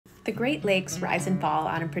The Great Lakes rise and fall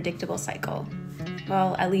on a predictable cycle.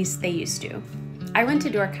 Well, at least they used to. I went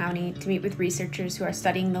to Door County to meet with researchers who are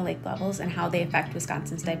studying the lake levels and how they affect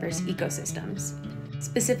Wisconsin's diverse ecosystems,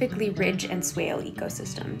 specifically ridge and swale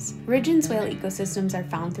ecosystems. Ridge and swale ecosystems are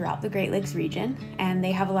found throughout the Great Lakes region, and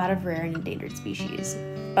they have a lot of rare and endangered species,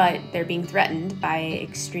 but they're being threatened by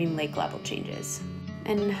extreme lake level changes.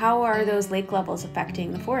 And how are those lake levels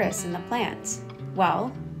affecting the forests and the plants?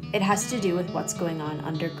 Well, it has to do with what's going on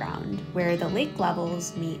underground, where the lake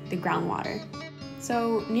levels meet the groundwater.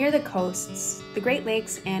 So near the coasts, the Great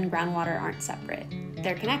Lakes and groundwater aren't separate,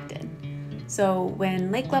 they're connected. So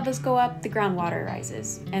when lake levels go up, the groundwater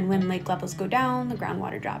rises, and when lake levels go down, the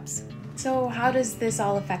groundwater drops. So how does this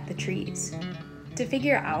all affect the trees? To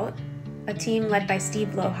figure out, a team led by Steve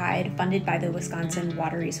Lohide, funded by the Wisconsin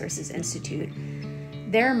Water Resources Institute,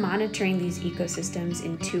 they're monitoring these ecosystems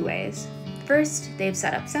in two ways. First, they've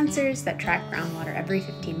set up sensors that track groundwater every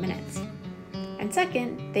 15 minutes. And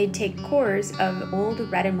second, they take cores of old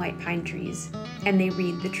red and white pine trees, and they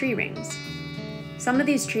read the tree rings. Some of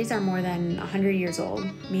these trees are more than 100 years old,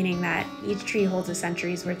 meaning that each tree holds a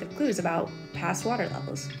century's worth of clues about past water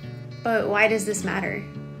levels. But why does this matter?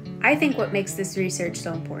 I think what makes this research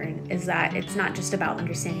so important is that it's not just about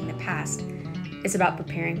understanding the past, it's about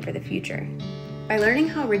preparing for the future. By learning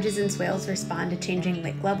how ridges and swales respond to changing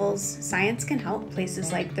lake levels, science can help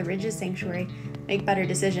places like the Ridges Sanctuary make better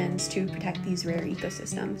decisions to protect these rare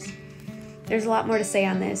ecosystems. There's a lot more to say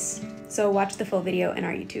on this, so watch the full video in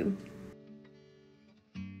our YouTube.